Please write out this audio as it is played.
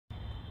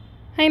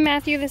Hi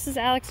Matthew, this is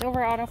Alex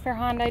over at Autofair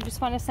Honda. I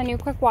just want to send you a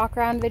quick walk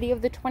around video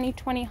of the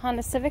 2020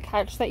 Honda Civic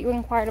hatch that you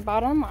inquired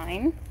about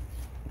online.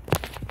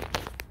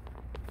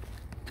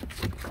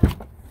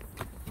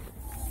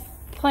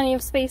 Plenty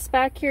of space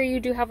back here. You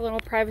do have a little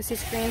privacy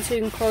screen so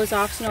you can close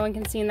off so no one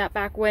can see in that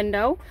back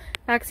window.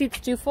 Back seats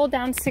do fold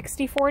down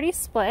 60-40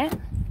 split.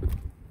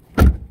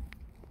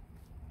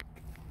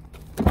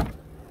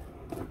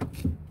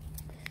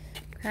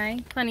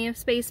 Okay, plenty of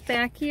space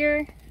back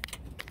here.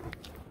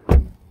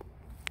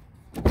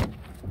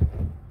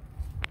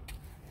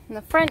 In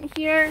the front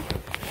here,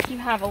 you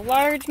have a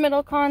large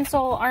middle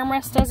console.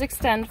 Armrest does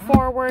extend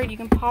forward. You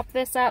can pop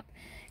this up.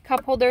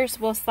 Cup holders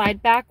will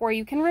slide back where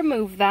you can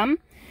remove them.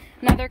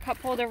 Another cup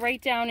holder right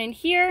down in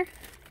here.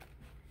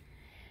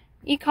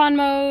 Econ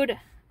mode,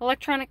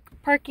 electronic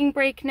parking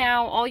brake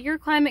now, all your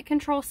climate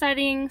control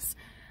settings.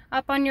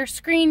 Up on your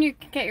screen, you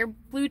can get your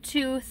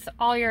Bluetooth,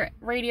 all your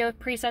radio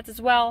presets as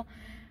well.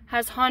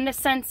 Has Honda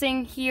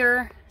sensing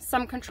here.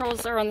 Some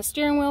controls are on the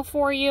steering wheel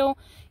for you.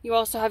 You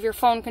also have your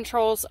phone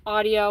controls,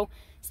 audio,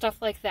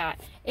 stuff like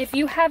that. If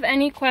you have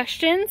any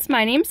questions,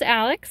 my name's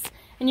Alex,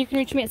 and you can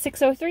reach me at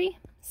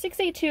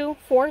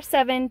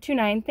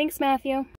 603-682-4729. Thanks, Matthew.